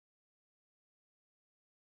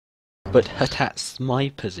But that's my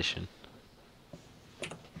position.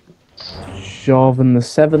 Jarvan the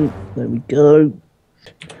 7th. There we go.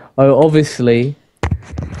 Oh, obviously.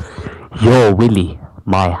 You're Willy,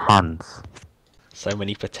 my hands. So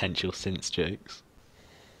many potential synth jokes.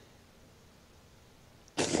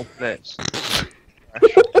 Oh, blitz.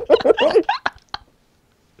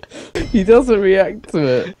 He doesn't react to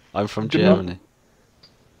it. I'm from Germany.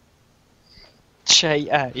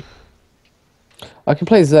 J.A. I can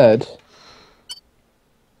play Zed.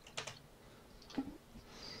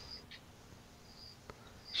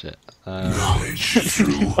 Shit. I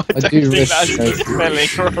do risk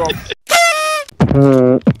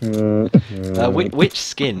which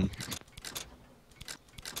skin?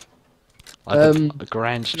 I have a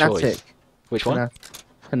grand choice. Fnatic. Which one?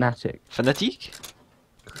 Fnatic. Fnatic?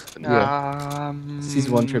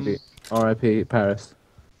 Season 1 tribute. R.I.P. Paris.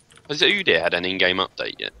 Has Udyr had an in-game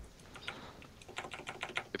update yet?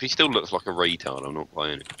 If he still looks like a retard, I'm not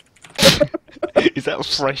playing it. Is that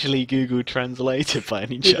freshly Google translated by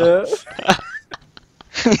any chance?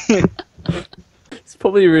 It's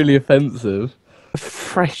probably really offensive. A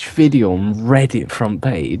fresh video on Reddit front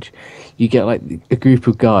page. You get like a group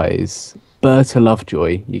of guys. Berta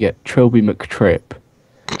Lovejoy. You get Trilby McTrip.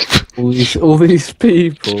 All these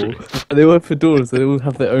people, and they work for Duosis. They all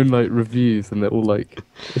have their own like reviews, and they're all like,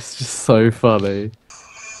 it's just so funny.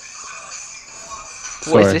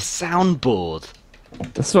 What is this soundboard?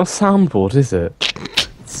 That's not a soundboard, is it?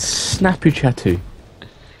 Snappy Chattu.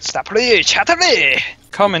 Snappily, chattily!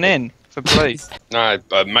 Coming in for blue. No,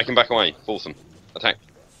 make him back away. Force him. Attack.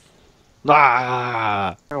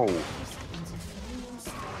 Ah! Ow.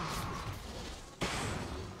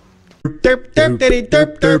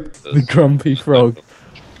 The grumpy frog.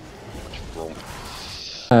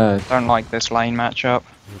 Don't like this lane matchup.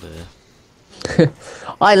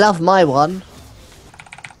 I love my one.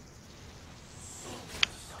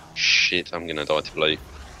 Shit, I'm gonna die to blue.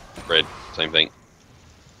 Red, same thing.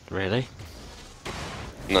 Really?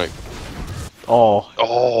 No. Oh,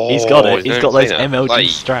 Oh, he's got it. He's got those cleaner. MLG Play.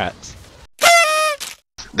 strats.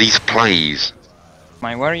 These plays.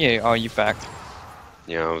 Mate, where are you? Oh, you back.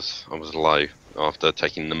 Yeah, I was low after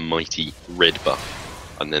taking the mighty red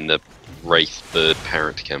buff and then the wraith bird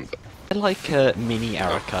parrot camp. They're like mini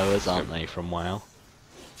Arakoas, aren't they, from WoW?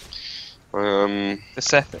 The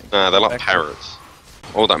setting. Nah, they're like parrots.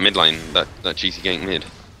 Oh, that mid lane, that GC gank mid.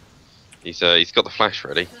 He's got the flash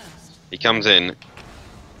ready. He comes in.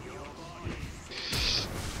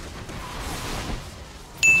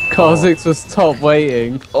 Kha'Zix was top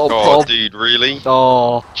waiting. Oh, dude, really?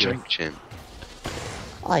 Oh, Joke champ.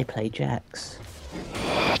 I play Jax.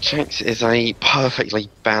 Jax is a perfectly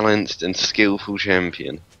balanced and skillful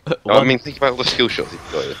champion. I mean, think about all the skill shots he's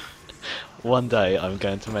got. one day I'm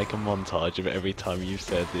going to make a montage of every time you've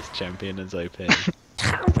said this champion is OP.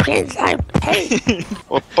 Champion's OP.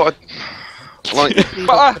 Well, but like,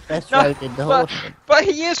 The best road in the horse. But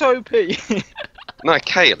he is OP! no,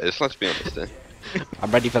 Kale is. Let's be honest. Here.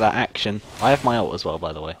 I'm ready for that action. I have my ult as well,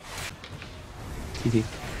 by the way.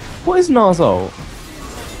 What is Nars ult?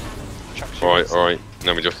 Alright.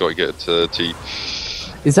 Now we just got to get to T.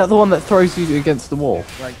 Is that the one that throws you against the wall?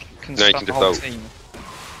 Like, No, you stun can the just whole ult. team.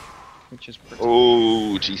 Which is pretty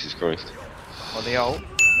Oh, Jesus Christ. Or the ult.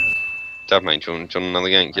 Dab mate, John, another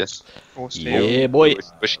gank, yes? Force Yeah, boy.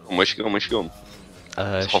 Where's she gone? Where's she gone?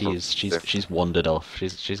 She's wandered off.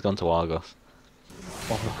 She's gone to Argos.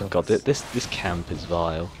 Oh my God, this camp is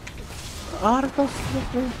vile. Argos,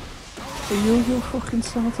 are you your fucking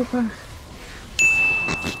starter pack?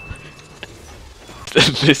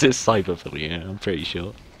 This is cyberbullying, I'm pretty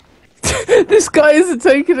sure. This guy isn't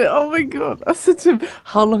taking it. Oh my god! I said to him,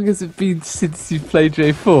 "How long has it been since you've played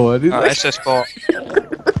J4?" And he's like, SS bot.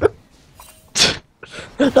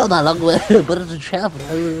 Not that long, but it's a travel.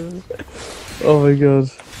 "Oh my god,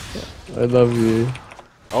 I love you."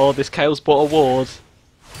 Oh, this Kale's bought a ward.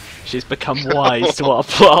 She's become wise to our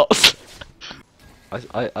plots.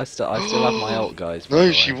 I still have my ult, guys. by the No,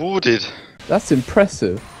 way. she warded. That's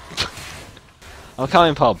impressive. I'm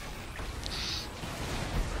coming, Pub.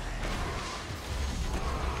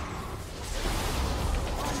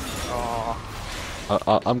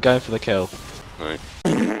 I'm going for the kill. No.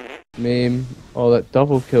 Meme. Oh, that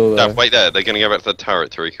double kill there. Dab, wait there. They're going to go back to the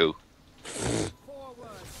turret. Very cool.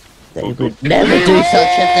 They would never do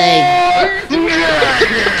such a thing.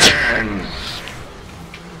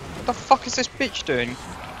 What the fuck is this bitch doing?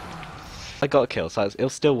 I got a kill, so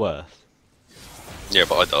it's still worth. Yeah,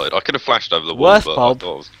 but I died. I could have flashed over the wall, Worth, but Bob. I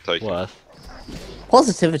thought I was taking. Worth.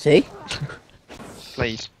 Positivity.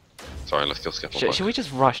 Please. Sorry, let's go skip on Should we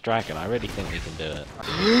just rush Dragon? I really think we can do it.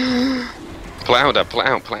 Pull it out, Dab. Pull it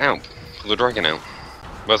out. Pull it out. Pull the dragon out.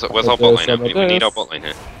 Where's our bot lane? We need our bot lane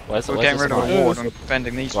here. Where's We're where's getting the rid of smite? a ward and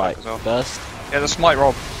defending these Right, as well. burst. Yeah, the smite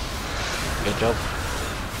Rob. Good job.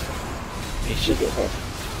 He should.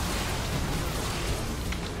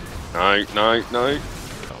 No, no, no.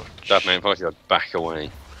 Oh, That man, if I could back away.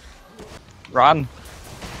 Run.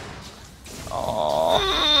 Oh.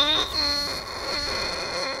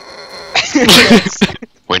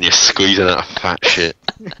 When you're squeezing that fat shit.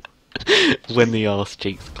 when the arse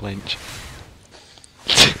cheeks clench.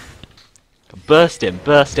 burst him,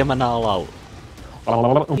 and I'll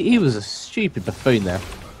out. He was a stupid buffoon there.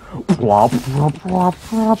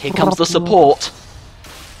 Here comes the support.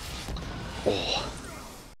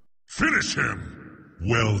 Finish him!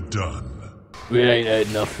 Well done. We ain't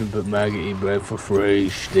had nothing but maggoty bread for 3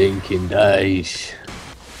 stinking days.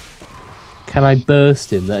 Can I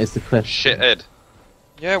burst him? That is the question. Shithead.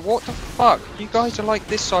 Yeah, what the fuck? You guys are like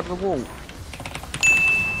this side of the wall.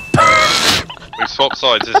 We swap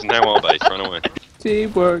sides, this is now our base, run away.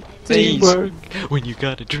 Teamwork, Please. teamwork. When you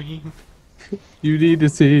got a dream. You need a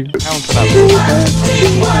team. Counter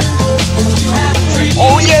that.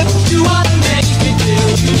 Oh yeah!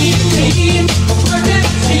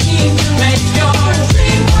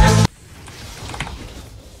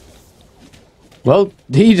 Well,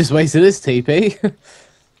 he just wasted his TP.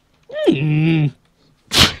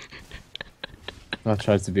 I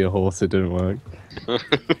tried to be a horse, it didn't work.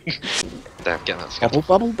 Damn, get that scuttle. Bubble,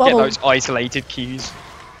 bubble, Get bubble. those isolated cues.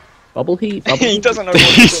 Bubble heat, bubble He heat. doesn't know what to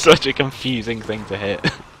He's do. such a confusing thing to hit.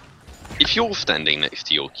 If you're standing next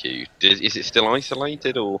to your queue, is it still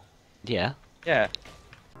isolated or? Yeah. Yeah.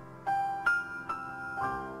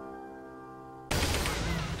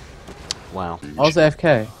 Wow. I was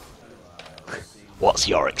AFK. What's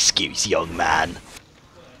your excuse, young man?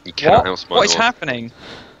 You cannot What? outsmart What is your- happening?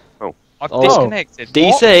 Oh. I've Oh. disconnected. What?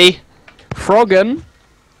 DC. Froggen.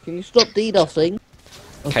 Can you stop DDoSing?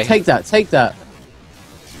 Okay. Take that, take that.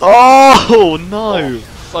 Oh no!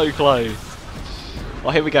 So close. Oh,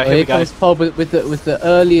 here we go. Oh, Here we go. comes Paul with the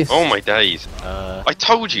earliest. Oh my days. Uh, I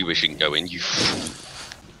told you we shouldn't go in, you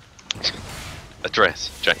Address,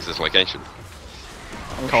 Jax's location.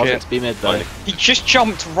 Oh, Carthus shit. be mid though. He just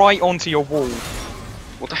jumped right onto your wall.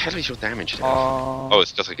 What the hell is your damage there? Oh, Oh,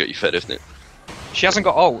 it's just I got you fed, isn't it? she hasn't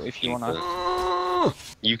got ult if you wanna.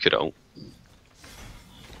 You could ult.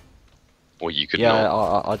 Or you could Yeah,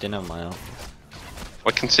 not. I didn't have my ult. I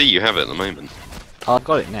can see you have it at the moment. I've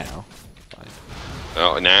got it now.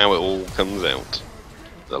 Oh, now it all comes out.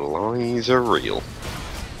 The lies are real.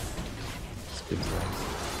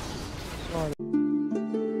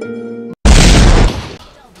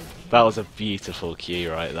 That was a beautiful cue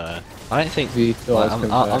right there. I don't think Beautiful, like, I was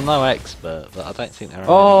I'm no expert, but I don't think there are.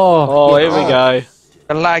 Oh, Any. Oh, here we go.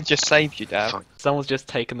 The lag just saved you, Dad. Fuck. Someone's just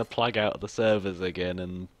taken the plug out of the servers again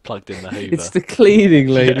and plugged in the Hoover. it's the cleaning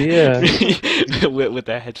lady, yeah. with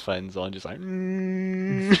their headphones on, just like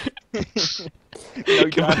No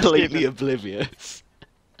completely oblivious.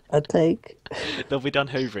 I take. They'll be done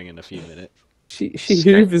hoovering in a few minutes. She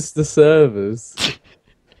hoovers the servers.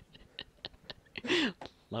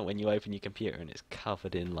 Like when you open your computer and it's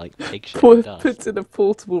covered in like pig shit and dust. Puts in a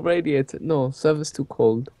portable radiator. No, server's too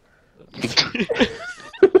cold.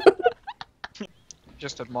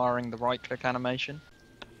 Just admiring the right click animation.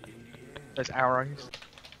 Those arrows.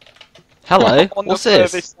 Hello, On what's the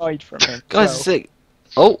this? furthest side from him. Guys, Well, sick.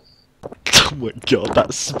 Oh! Oh my god,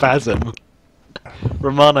 that spasm.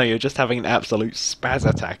 Romano, you're just having an absolute spaz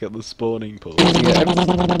attack at the spawning pool. I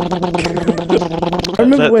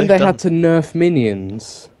remember when They've they had to nerf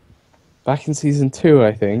minions. Back in season 2,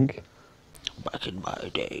 I think. Back in my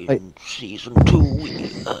day, Like- in season 2,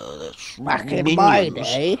 that's back in my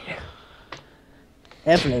day.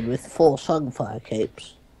 Evelyn with 4 Sunfire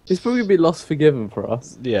capes. It's probably gonna be Lost Forgiven for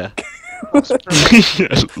us. Yeah. Lost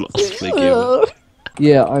forgiven.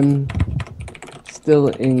 Yeah, I'm still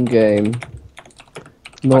in game.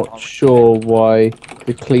 Not sure why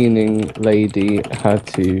the cleaning lady had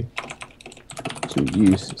to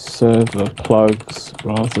use server plugs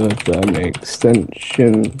rather than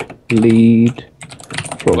extension lead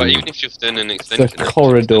from Well, even if you're still in an extension, the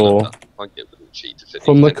corridor. Plug it with a cheat to fit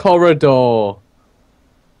from the extension. corridor.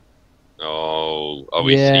 Oh,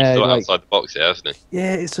 he's Yeah, thought like- outside the box here, hasn't he?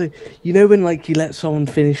 Yeah, it's like, you know when like you let someone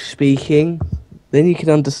finish speaking, then you can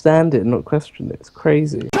understand it and not question it. It's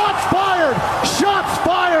crazy.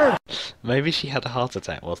 Maybe she had a heart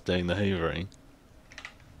attack whilst doing the hoovering.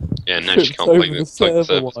 Yeah, no, It's she can't over plug the the server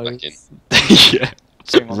servers back in. Yeah.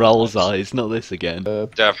 Rolls eyes, not this again.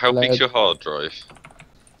 Dav, how big's Lead. your hard drive?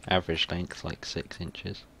 Average length like 6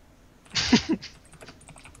 inches.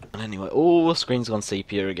 And anyway, oh, screen's gone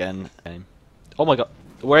sepia again. Oh my god,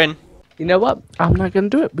 we're in. You know what? I'm not gonna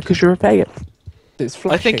do it because you're a faggot. It's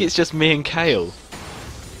flashing. I think it's just me and Kale.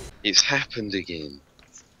 It's happened again.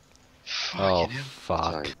 Oh, Fucking hell.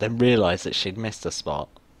 fuck. Then realised that she'd missed a spot.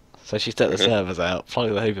 So she took the servers out,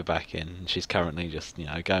 plugged the Hoover back in, and she's currently just, you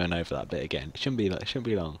know, going over that bit again. It shouldn't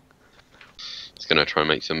be long. It's gonna try and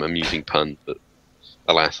make some amusing pun, but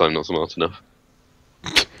alas, I'm not smart enough.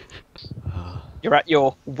 You're at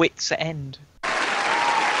your wit's end.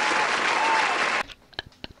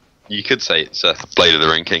 You could say it's Blade of the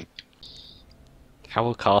Ranking. How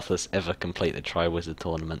will Karthus ever complete the Tri-Wizard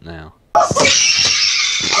tournament now?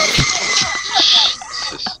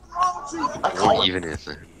 Jesus. What even is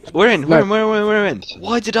it? We're in. We're in.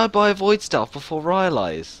 Why did I buy a Void Staff before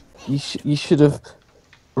Rylai's? You should have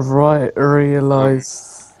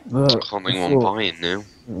realised that. I can't think what I'm buying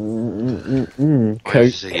now.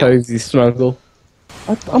 Cozy smuggle.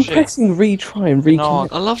 I'm pressing retry and reconnect.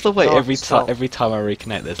 I love the way No, every stop. time I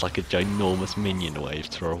reconnect, there's like a ginormous minion wave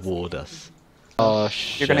to reward us. Oh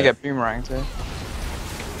shit! You're gonna get boomeranged here.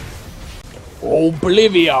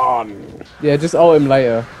 Oblivion! Yeah, just ult him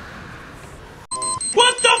later.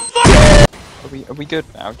 Are we good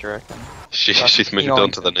now, do you reckon? She's moved on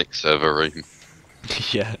to the next server room.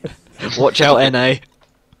 Yeah. Watch out, NA.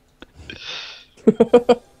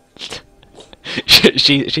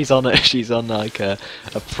 She's on like a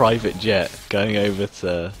private jet going over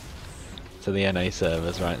to the NA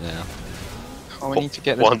servers right now. Oh, we need to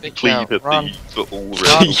get this One bitch clean out. at Run. these for all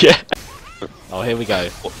rounds. Yeah. Oh, here we go.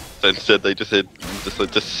 So instead they just said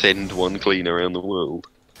just send one clean around the world.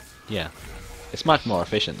 Yeah. It's much more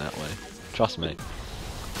efficient that way. Trust me.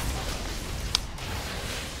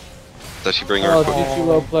 Does she bring her? Oh, GG,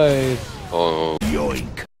 well played. Oh,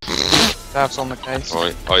 Dabs on the case.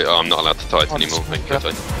 alright. I'm not allowed to type Oh, anymore. it's Thank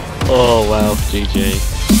you. Oh well, GG.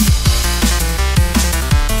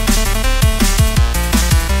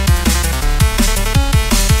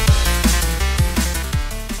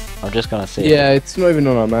 I'm just gonna see. Yeah, it's not even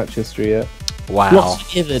on our match history yet. Wow. Lost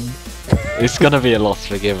forgiven. It's gonna be a loss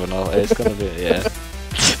forgiven. It's gonna be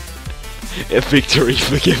a victory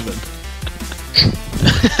forgiven.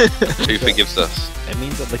 Who forgives us? It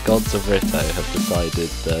means that the gods of Rito have decided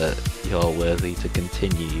that you're worthy to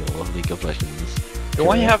continue your League of Legends. Do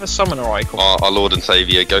I have a summoner icon? Our Lord and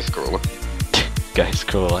Saviour Ghost Crawler. Ghost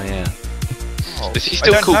Crawler, yeah. Oh, Is he I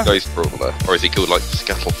still don't called have- Ghost Crawler, or is he called like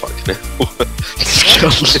Scuttlefuck now?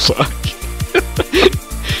 Scuttlefuck.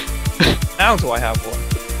 Now do I have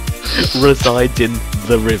one? Reside in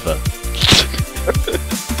the river.